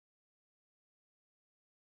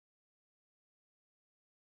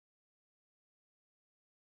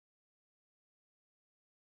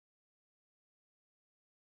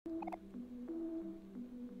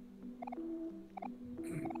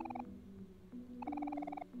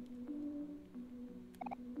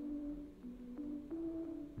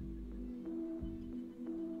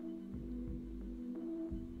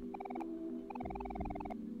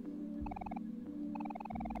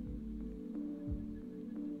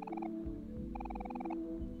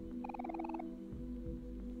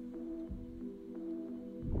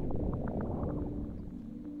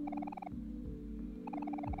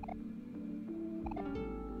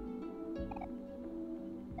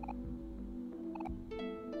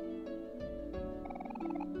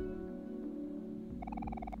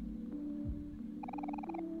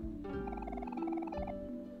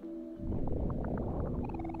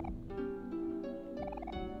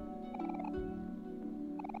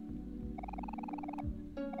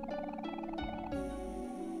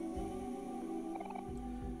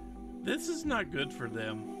This is not good for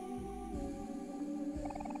them.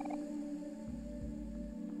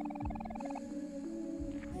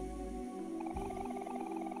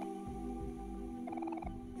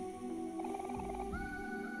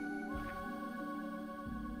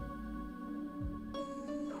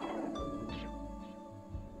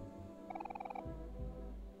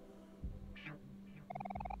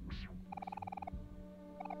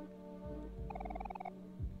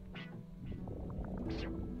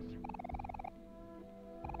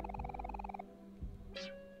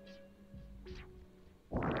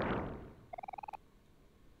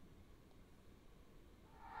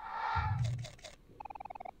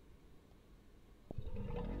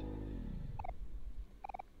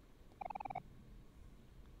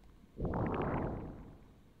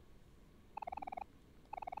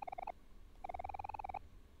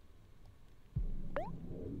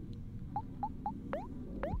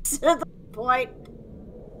 To the point.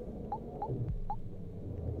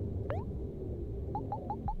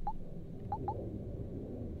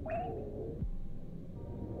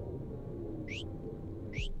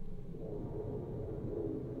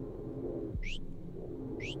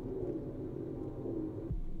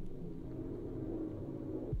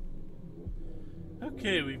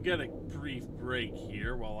 Okay, we've got a brief break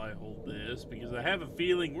here while I hold this, because I have a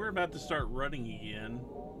feeling we're about to start running again.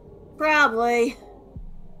 Probably.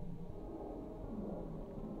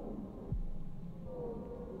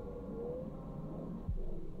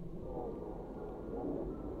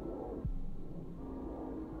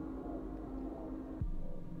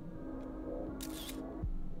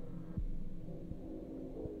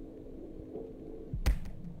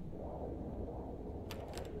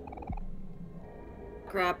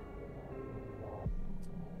 Crap.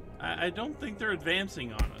 I don't think they're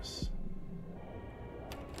advancing on us.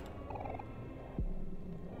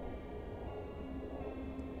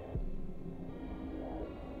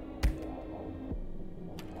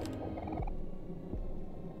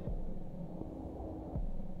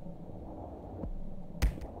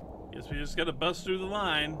 Guess we just gotta bust through the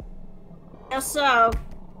line. Guess so.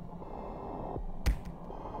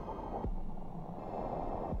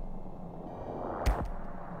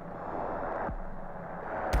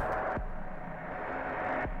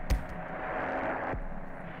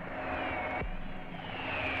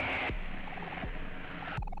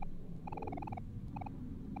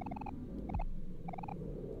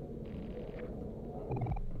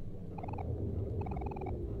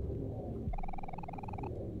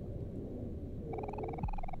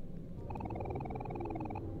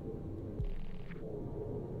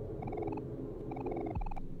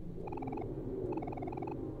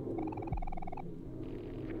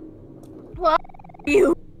 What are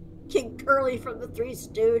you, King Curly from the Three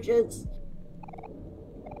Stooges?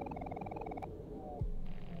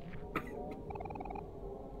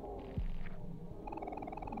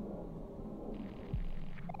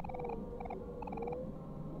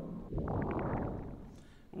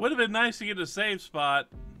 Would have been nice to get a safe spot.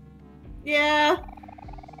 Yeah.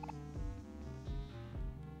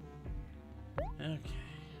 Okay.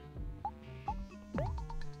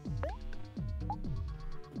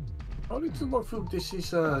 I think to look through this is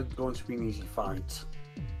going to be an easy fight.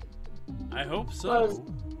 I hope so.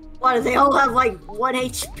 Why do they all have like 1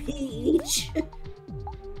 HP each?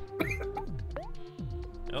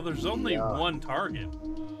 Well, there's only one target.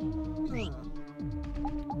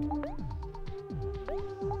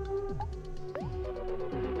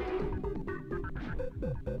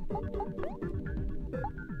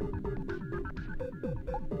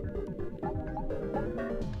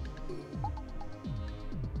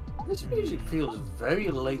 This music feels very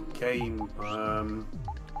late game. Oh,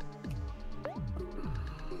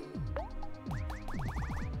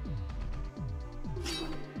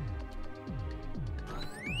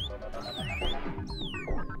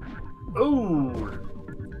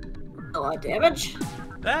 A lot of damage.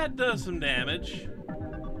 That does some damage.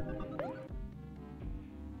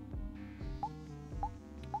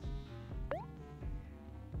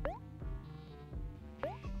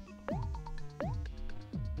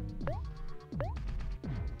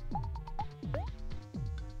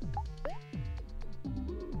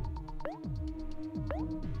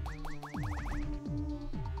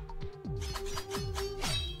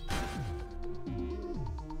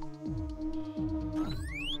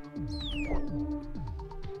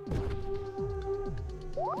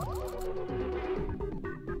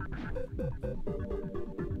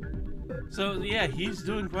 So yeah, he's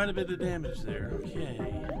doing quite a bit of damage there. Okay.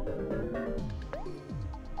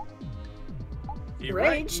 Yeah,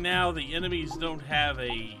 right now the enemies don't have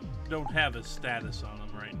a status on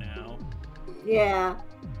them right now. Yeah.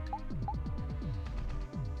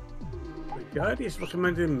 Guide is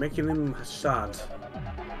recommending making him sad.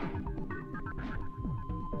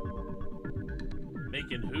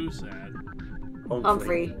 Making who sad?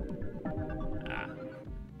 Humphrey. Ah.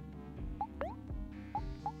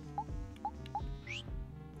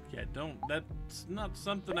 Yeah, don't. That's not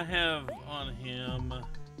something I have on him.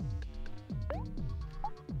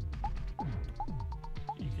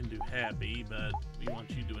 You can do happy, but we want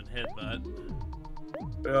you doing headbutt.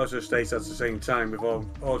 It also states at the same time, with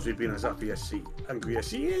Audrey being as happy as angry as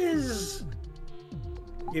she is,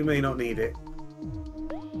 you may not need it.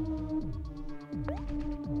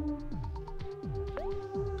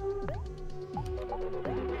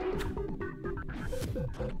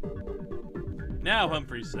 Now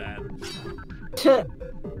Humphrey's sad.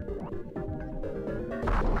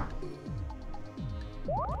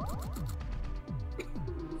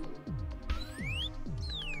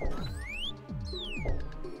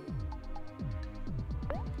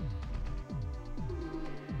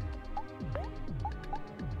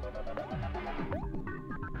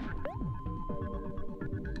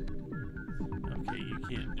 Okay, you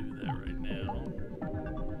can't do that right now.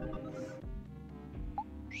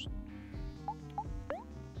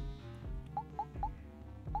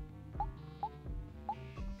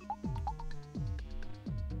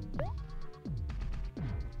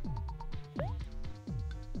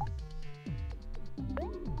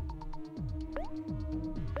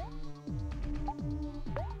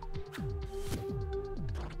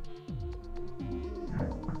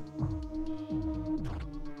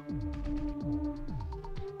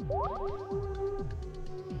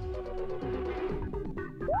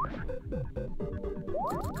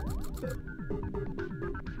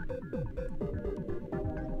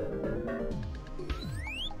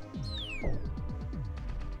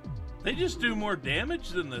 They just do more damage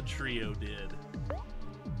than the trio did.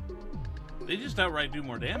 They just outright do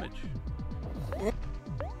more damage.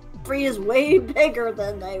 Humphrey is way bigger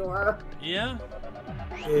than they were. Yeah.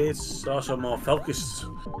 It's also more focused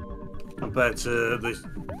compared to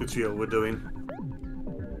the trio we're doing.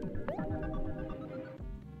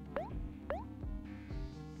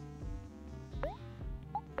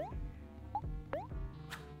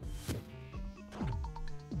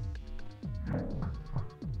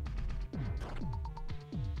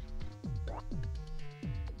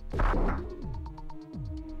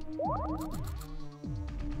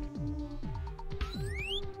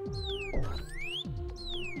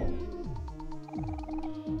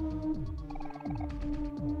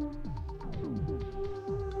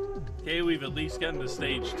 Okay, we've at least gotten to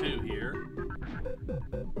stage 2 here.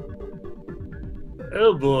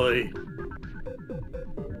 Oh boy.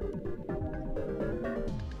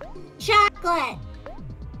 Chocolate!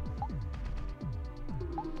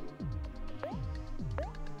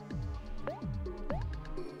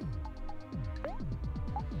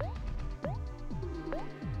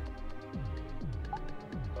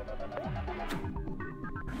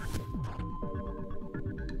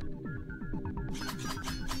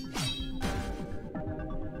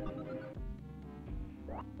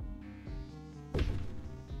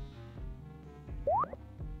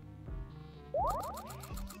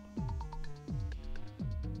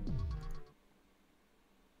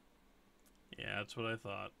 Yeah, that's what I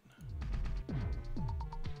thought.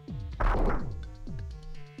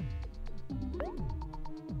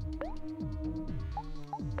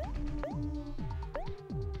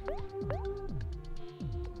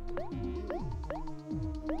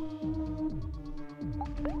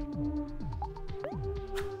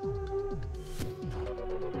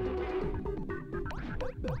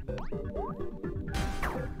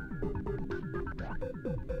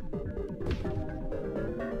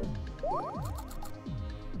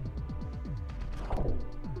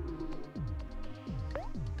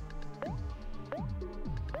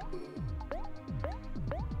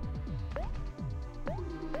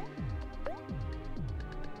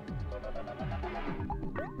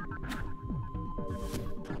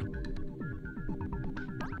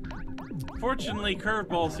 Fortunately,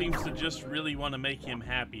 Curveball seems to just really want to make him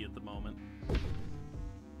happy at the moment.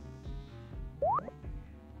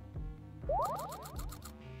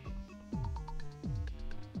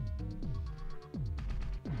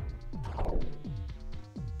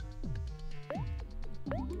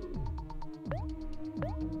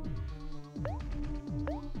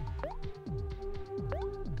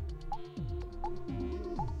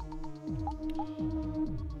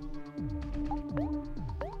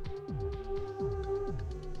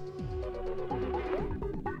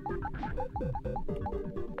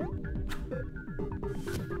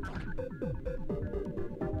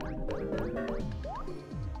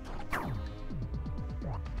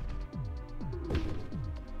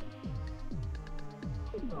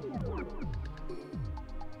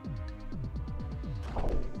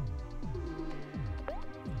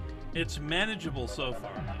 It's manageable so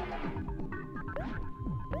far.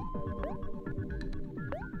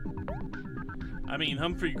 I mean,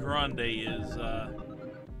 Humphrey Grande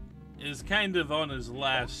is kind of on his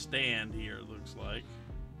last stand here, it looks like.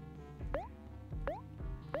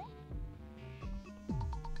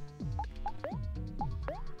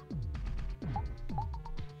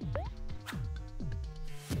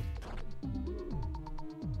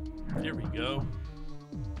 Here we go.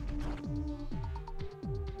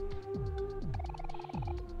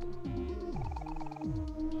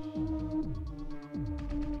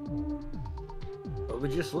 We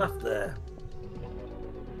just left there.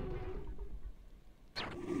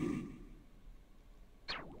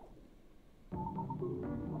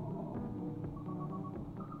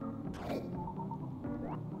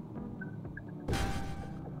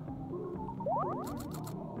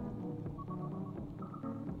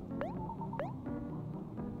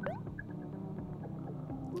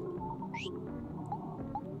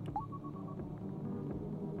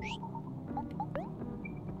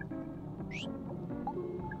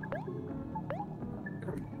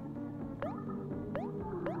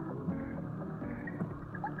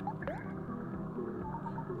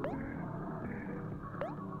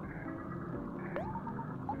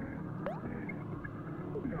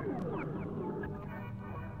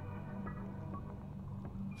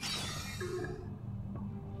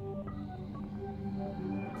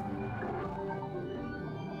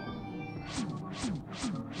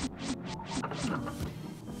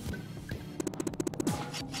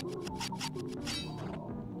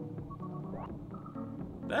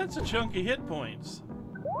 That's a chunk of hit points.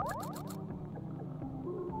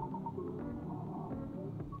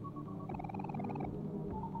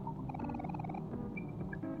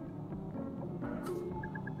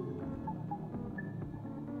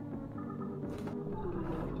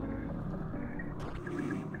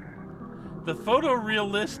 The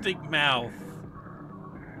photorealistic mouth.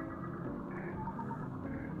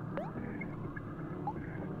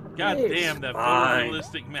 God damn, that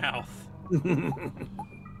photorealistic mouth.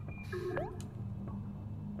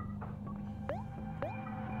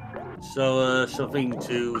 So, something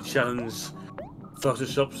to challenge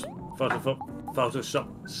Photoshop's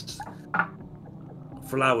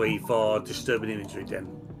Flowey for disturbing imagery, then.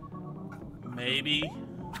 Maybe.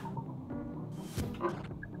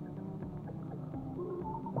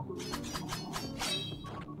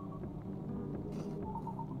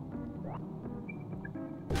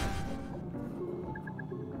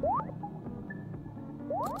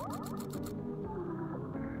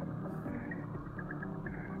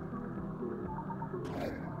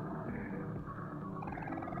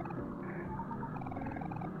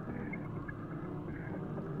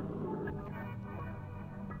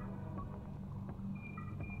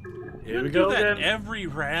 Here we go do that again. Every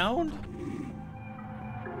round?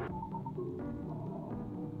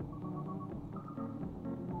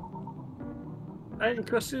 I'm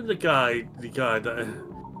questioning the guy that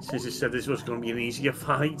since he said this was going to be an easier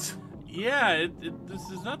fight. Yeah, this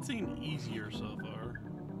does not seem easier so far.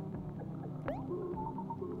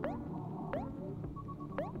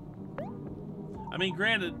 I mean,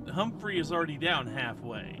 granted, Humphrey is already down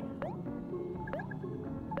halfway.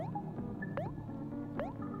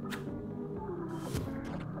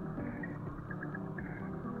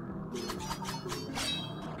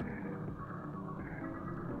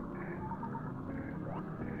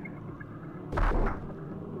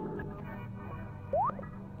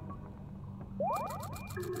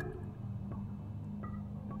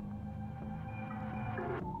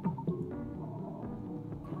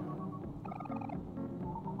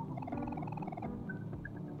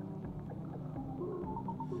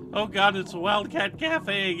 Oh god, it's a Wildcat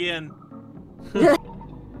Cafe again.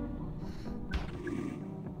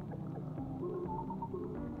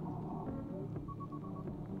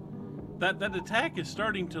 That attack is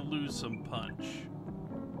starting to lose some punch.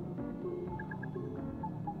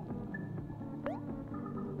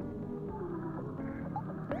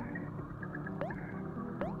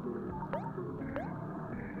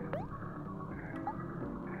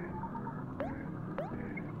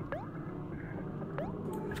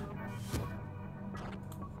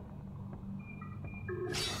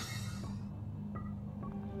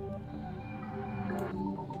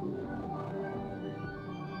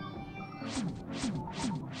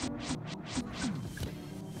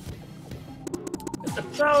 The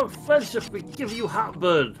power of friendship will give you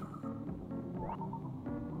heartburn.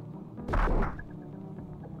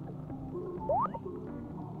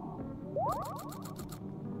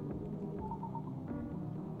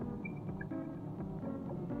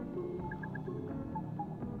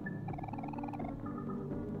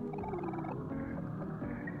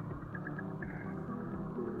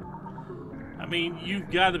 mean, you've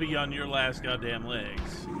got to be on your last goddamn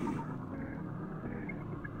legs.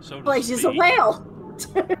 So to Place is a speak. whale.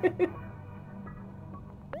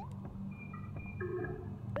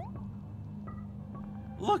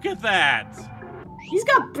 Look at that! He's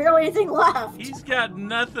got barely anything left. He's got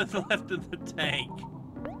nothing left in the tank.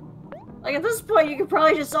 Like, at this point, you could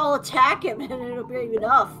probably just all attack him and it'll be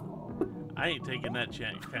enough. I ain't taking that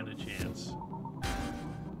kind of chance.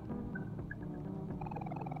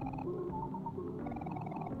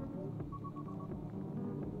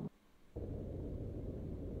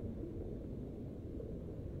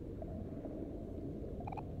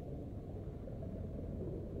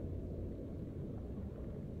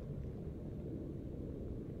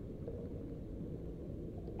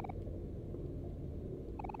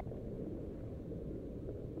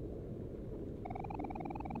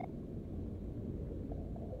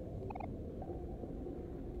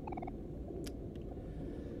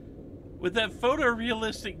 With that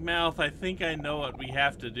photorealistic mouth, I think I know what we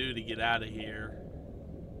have to do to get out of here.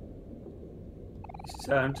 It's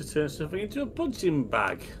time to turn something into a punching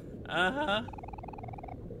bag. Uh-huh.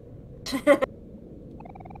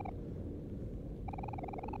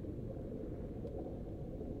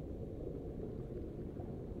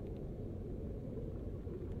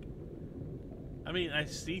 I mean, I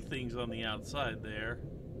see things on the outside there.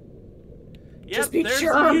 Yep, Just be there's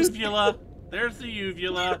germs. the uvula. There's the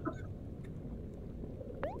uvula.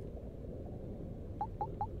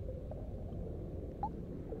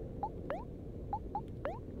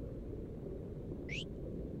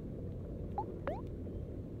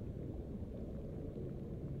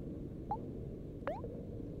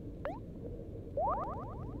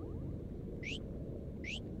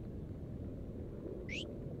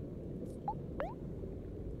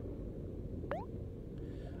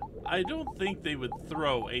 I don't think they would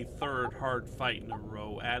throw a third hard fight in a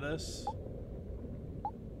row at us.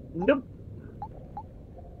 Nope.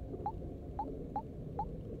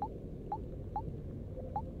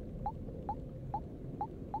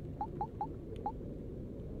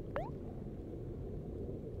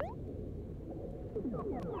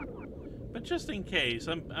 But just in case,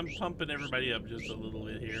 I'm pumping everybody up just a little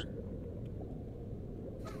bit here.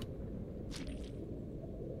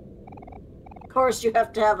 Of course, you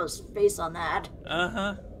have to have a space on that.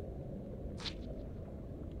 Uh-huh.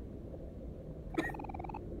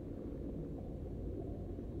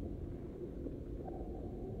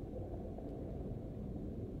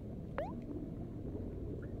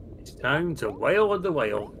 It's time to wail on the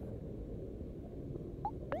whale.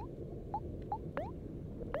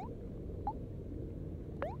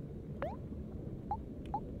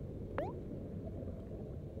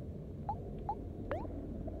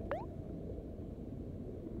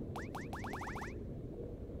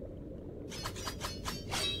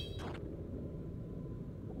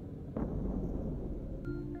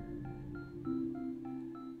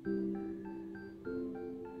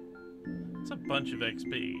 It's a bunch of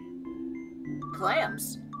XP.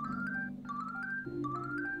 Clams.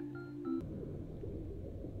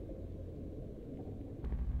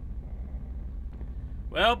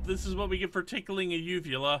 Well, this is what we get for tickling a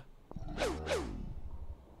uvula.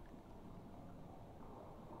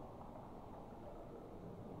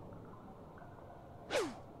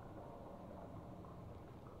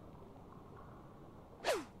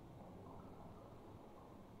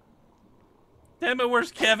 Damn it,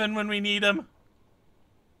 where's Kevin when we need him?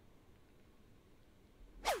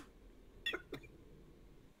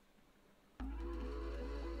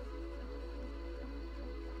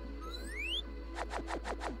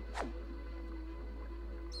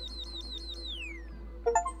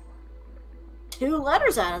 Two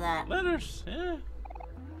letters out of that. Letters, yeah.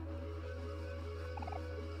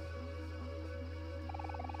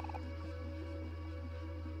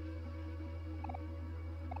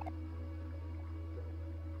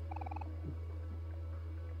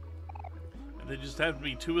 And they just have to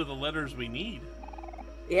be two of the letters we need.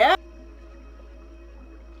 Yeah.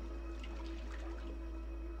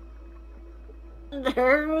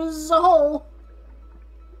 There's a hole.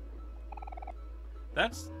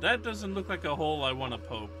 That doesn't look like a hole I want to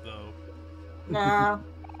poke, though. No.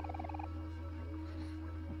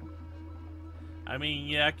 I mean,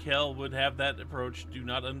 yeah, Kel would have that approach. Do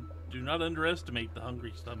not underestimate the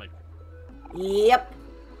hungry stomach. Yep.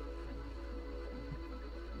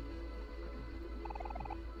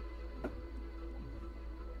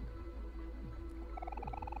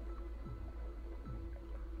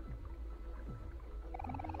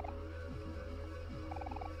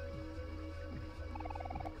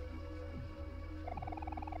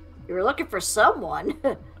 You were looking for someone.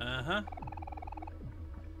 Uh-huh.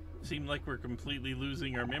 seem like we're completely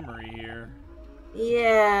losing our memory here.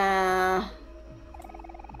 Yeah.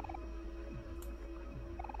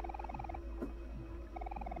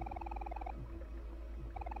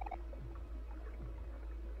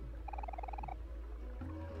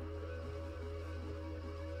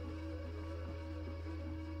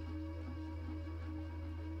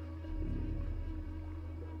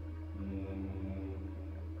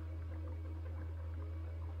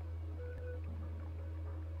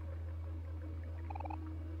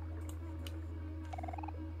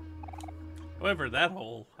 However, that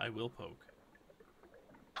hole I will poke.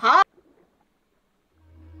 Huh?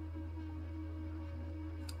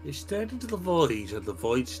 He stared into the void, and the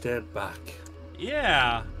void stared back.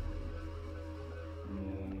 Yeah.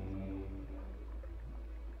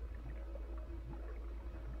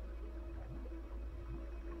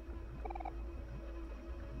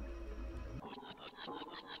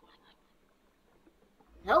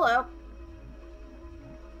 Hello.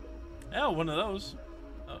 Oh, one of those.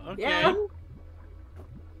 Okay. Yeah.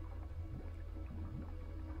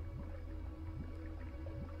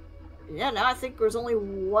 Yeah, now I think there's only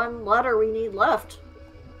one letter we need left.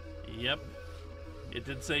 Yep. It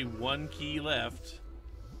did say one key left.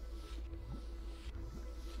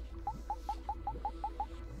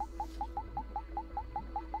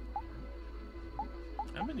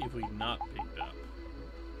 How many have we not picked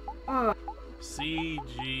up? C,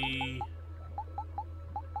 G,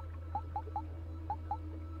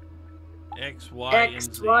 X, Y, X,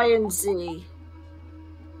 and Z. Y, and Z.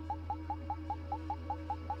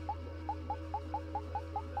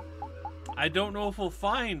 I don't know if we'll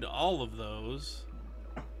find all of those.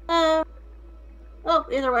 Well,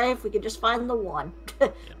 either way, if we could just find the one. Yeah,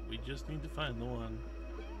 we just need to find the one.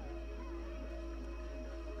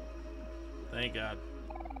 Thank God.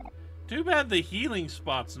 Too bad the healing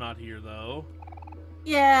spot's not here, though.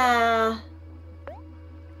 Yeah.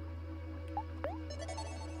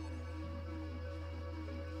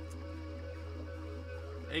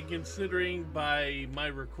 And considering by my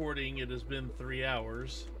recording it has been 3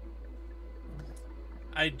 hours,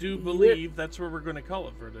 I do believe that's where we're going to call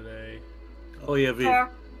it for today. Oh yeah, we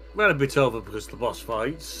ran a bit over because of the boss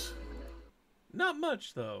fights. Not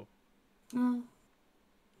much, though.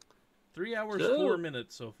 3 hours, So- 4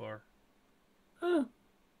 minutes so far.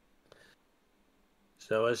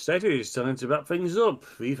 So as stated, it's time to wrap things up.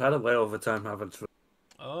 We've had a way over time, haven't we?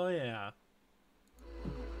 Oh, yeah.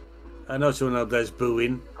 I know someone out there's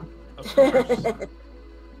booing. Of course.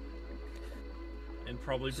 And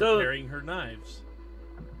probably So- preparing her knives.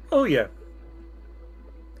 Oh yeah.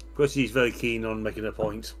 Because he's very keen on making a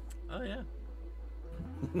point. Oh, yeah.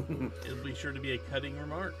 It'll be sure to be a cutting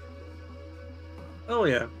remark. Oh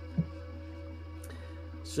yeah.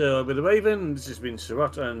 So I've been the Raven, this has been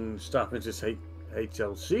Surratt and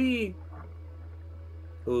StarprincessHLC,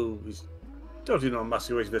 who is totally not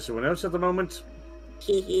masquerading as someone else at the moment.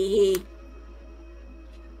 Hee.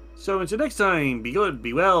 So until next time, be good,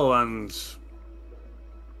 be well, and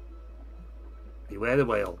beware the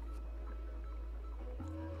whale.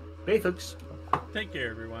 Bye folks. Take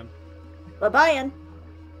care, everyone. Bye-bye.